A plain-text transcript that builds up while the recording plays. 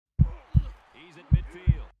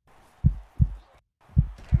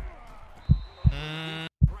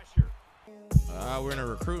We're in a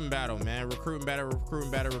recruiting battle, man. Recruiting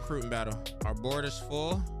battle. Our board is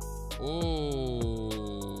full.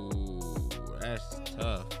 Ooh, that's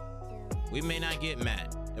tough. We may not get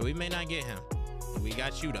Matt, and we may not get him. But we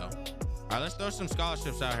got you, though. All right, let's throw some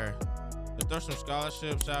scholarships out here. Let's throw some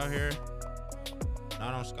scholarships out here.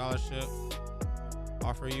 Not on scholarship.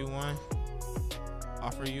 Offer you one.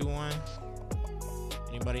 Offer you one.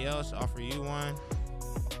 Anybody else? Offer you one.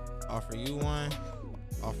 Offer you one.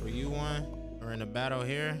 Offer you one. We're in a battle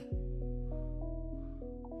here.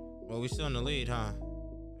 Well, we still in the lead, huh?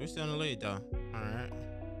 We're still in the lead, though. All right.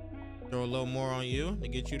 Throw a little more on you to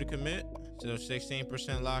get you to commit. So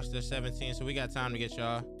 16% lost to 17. So we got time to get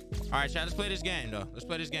y'all. All right, chat. Let's play this game, though. Let's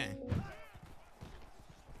play this game.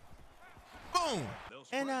 Boom.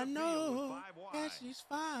 And I know that she's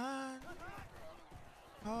fine.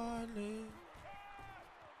 Hardly.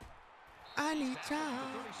 I need time.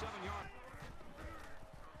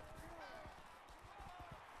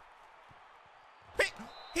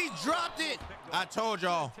 He dropped it. I told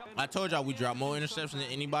y'all we dropped more interceptions than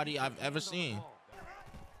anybody I've ever seen.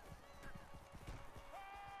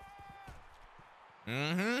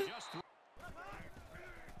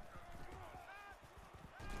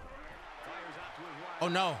 Oh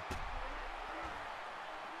no.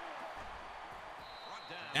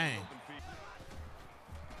 Dang.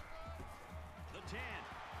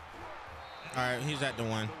 All right, he's at the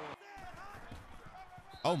one.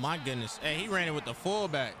 Oh my goodness. Hey, he ran it with the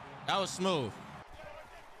fullback. That was smooth.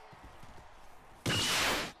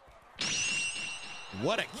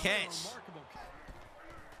 What a catch.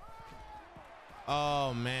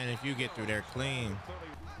 Oh man, if you get through there clean.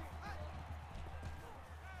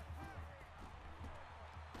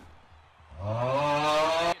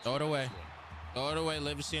 Throw it away. Throw it away.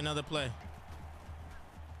 Let me see another play.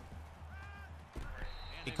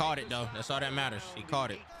 He caught it though. That's all that matters. He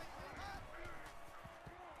caught it.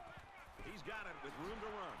 He's got it with room to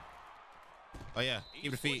run. Oh yeah,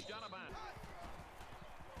 keep the feet.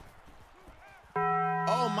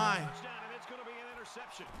 Oh my. It's going to be an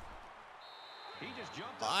interception. He just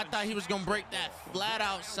jumped. Oh, I thought he was gonna break that flat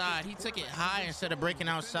outside. He took it high instead of breaking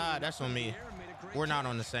outside. That's on me. We're not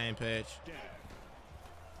on the same page.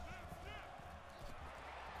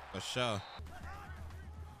 For sure.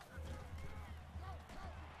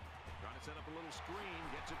 Trying to set up a little screen,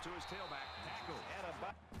 gets it to his tailback. Tackle.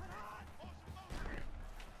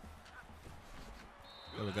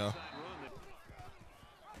 There we go.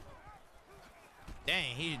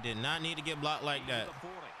 Dang, he did not need to get blocked like that.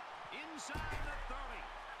 Inside the 30.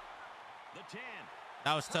 The 10.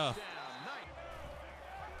 That was tough.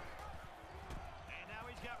 And now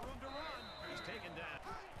he's got room to run. He's taken down.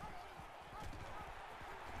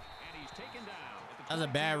 And he's taken down. That was a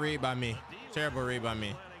bad read by me. Terrible read by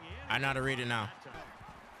me. I know how to read it now.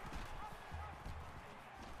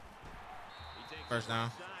 First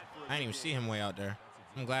down. I didn't even see him way out there.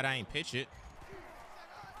 I'm glad I ain't pitch it.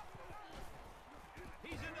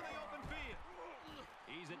 He's into the open field.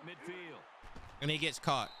 He's at midfield. And he gets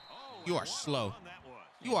caught. You are slow.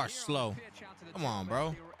 You are slow. Come on,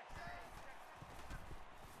 bro.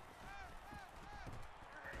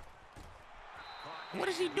 What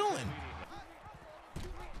is he doing?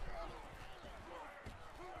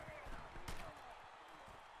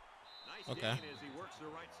 Okay. As he works the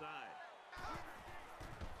right side.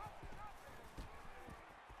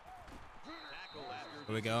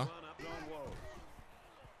 Here we go.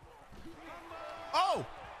 Oh! And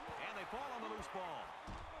they fall on the loose ball.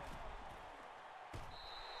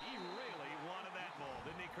 He really wanted that ball,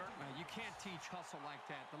 didn't he, Kurt? You can't teach hustle like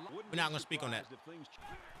that. We're not going to speak on that. And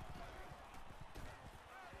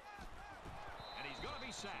he's going to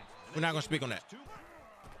be sacked. We're not going to speak on that.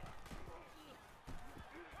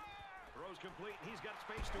 Throws complete. He's got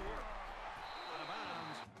space to work. Out of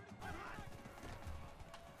bounds.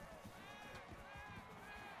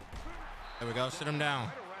 There we go. Sit him down.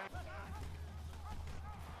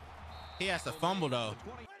 He has to fumble, though.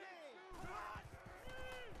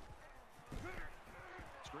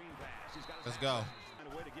 Let's go.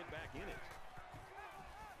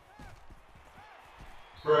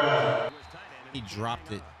 He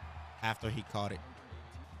dropped it after he caught it.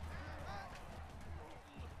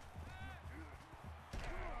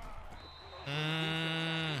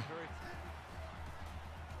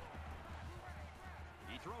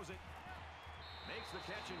 He throws it. Makes the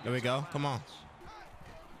catch. There we go. Come on.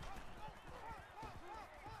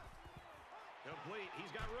 Complete.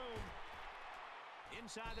 He's got room.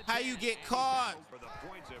 Inside the How you get caught? The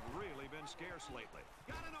points have really been scarce lately.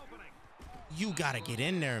 Got an opening. You gotta get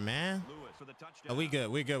in there, man. Lewis for the touchdown. Oh, we good.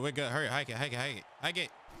 We good. We're good. Hurry, hike it, hike it, hike it, hike it.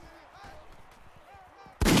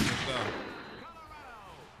 Let's go.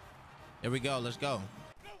 There we go. Let's go.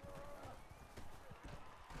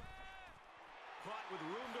 Caught with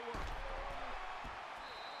room to work.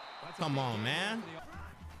 Come on, man.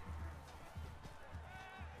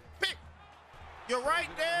 Pick. You're right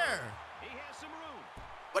there. He has some room.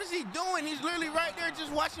 What is he doing? He's literally right there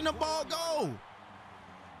just watching the ball go.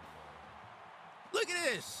 Look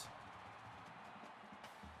at this.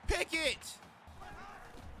 Pick it.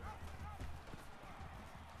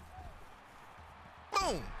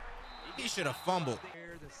 Boom. He should have fumbled.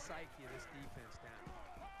 Tear the psyche of this defense down.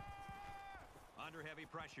 Under heavy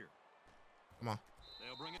pressure. Come on.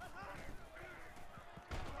 They'll bring it.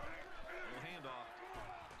 Little handoff.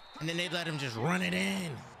 And then they let him just run it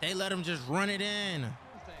in. They let him just run it in. One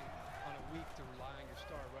thing on a week to rely on your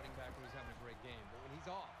star running back when he's having a great game, but when he's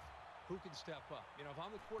off, who can step up? You know, if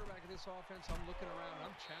I'm the quarterback of this offense, I'm looking around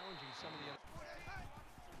and I'm challenging some of the other.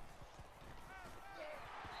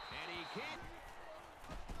 And he can't.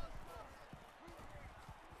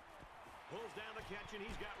 Pulls down the catch, and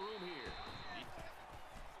he's got room here.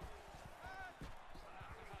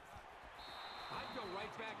 I'd go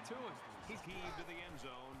right back to him. He's heaved to the end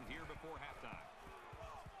zone here before halftime.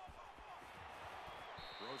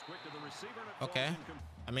 Throws quick to the receiver. And it Okay. falls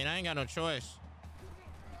I mean, I ain't got no choice.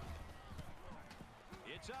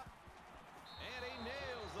 It's up. And he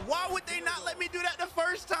nails the Why would they not let me do that the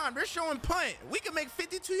first time? They're showing punt. We can make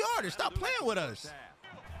 52 yarders. Stop playing with us.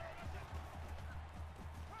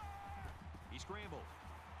 He scrambled.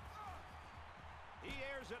 He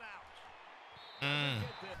airs it out.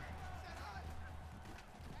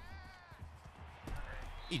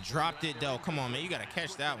 He dropped it, though. Come on, man. You got to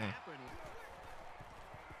catch that one.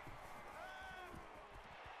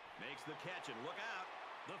 Makes the catch, and look out.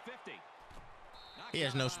 The 50. He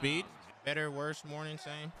has no speed. Better, worse, morning,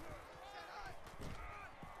 same.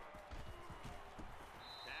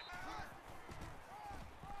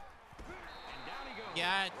 And down he goes.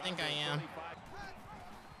 Yeah, I think I am.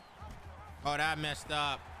 Oh, that messed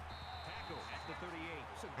up. Tackle at the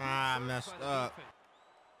 38. Ah, I messed up.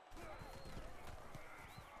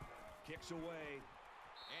 Kicks away.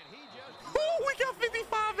 And he just... Ooh, we got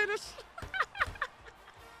 55 in us.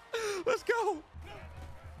 Let's go.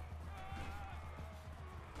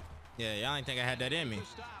 Yeah, y'all didn't think I had that in me.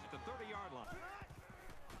 Stop at the 30-yard line.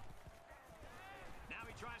 Now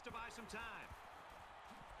he tries to buy some time.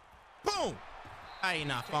 Boom. I ain't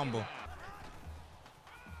not fumble.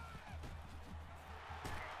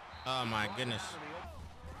 Oh, my goodness.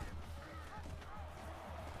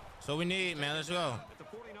 So we need, man. Let's go. At the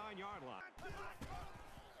 49-yard line.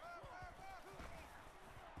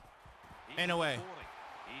 Ain't no way.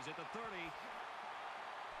 He's at the 30.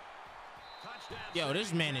 Touchdown. Yo,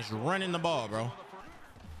 this man is running the ball, bro.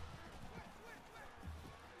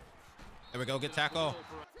 There we go. Get tackle.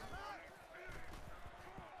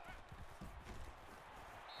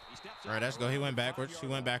 All right, let's go. He went backwards. He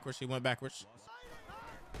went backwards. He went backwards.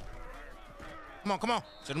 Come on, come on.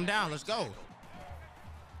 Sit him down. Let's go.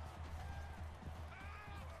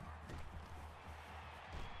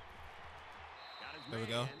 There we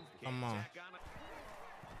go. Come on.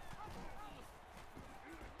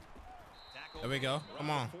 There we go. Come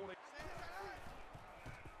on.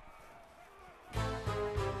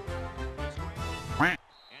 And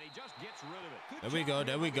he just gets rid of it. There we go.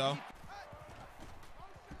 There we go.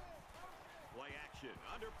 Play action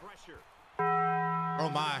under pressure. Oh,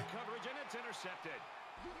 my. Coverage, and it's intercepted.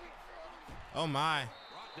 Oh, my.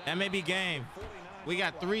 That may be game. We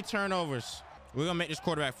got 3 turnovers. We're going to make this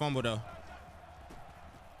quarterback fumble, though.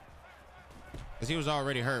 Because he was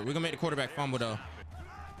already hurt. We're going to make the quarterback fumble, though.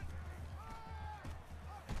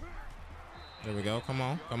 There we go. Come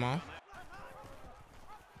on. Come on.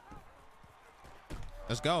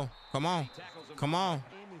 Let's go. Come on. Come on.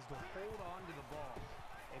 Aim is to hold on to the ball.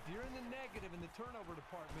 If you're in the negative in the turnover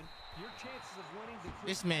department, your chances of winning decrease.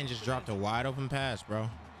 This man just dropped a wide open pass, bro.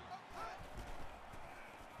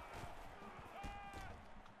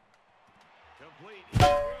 Complete.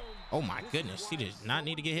 Oh, my goodness. He did not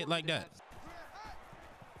need to get hit like that.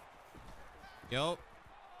 Yo.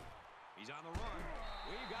 He's on the run.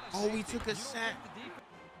 Oh, we took a sack.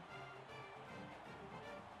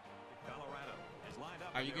 Colorado is lined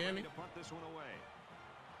up. Are you kidding me? To punt this one away.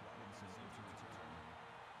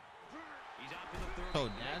 He's out to the 30. Oh,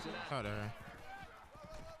 that's it. Hold on.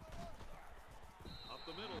 Up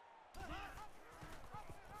the middle.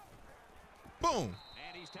 Boom.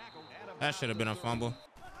 And he's tackled. That should have been a fumble.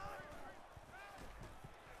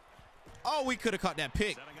 Oh, we could have caught that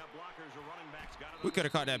pick. Setting up blockers or running backs. Got it. We could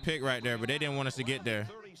have caught that pick right there, but they didn't want us to get there.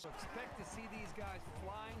 Expect to see these guys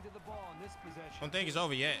flying to the ball in this possession. Don't think it's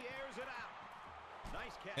over yet. He airs it out.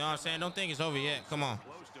 You know what I'm saying? Don't think it's over yet. Come on.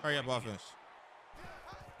 Hurry up, offense.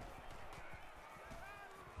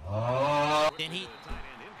 Then he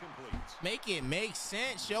make it make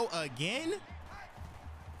sense, yo, again.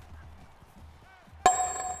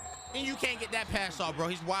 And you can't get that pass off, bro.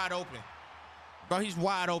 He's wide open. Bro, he's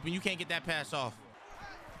wide open. You can't get that pass off.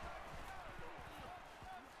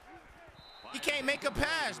 He can't make a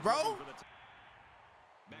pass, bro.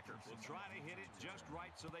 Becker will try to hit it just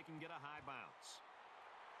right so they can get a high bounce.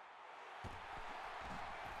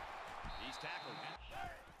 He's tackled.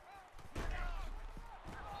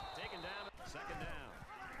 Taken down. Second down.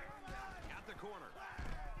 Got the corner.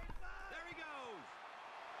 There he goes.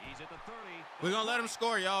 He's at the 30. We're going to let him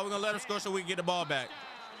score, y'all. We're going to let him score so we can get the ball back.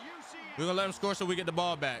 We're going to let him score so we get the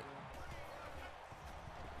ball back.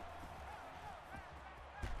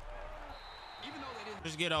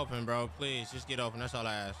 Just get open, bro. Please, just get open. That's all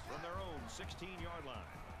I ask. From their own 16-yard line.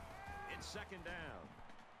 It's second down.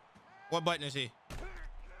 What button is he?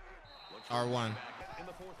 R1. In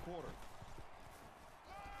the fourth quarter.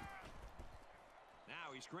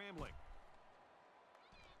 Now he's scrambling.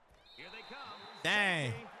 Here they come.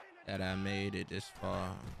 Dang. That I made it this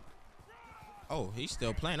far. Oh, he's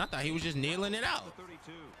still playing. I thought he was just kneeling it out.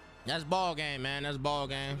 That's ball game, man. That's ball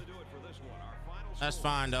game. That's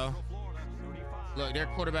fine, though. Look, their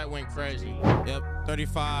quarterback went crazy. Yep,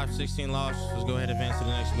 35-16 loss. Let's go ahead and advance to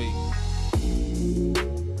the next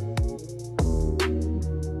week.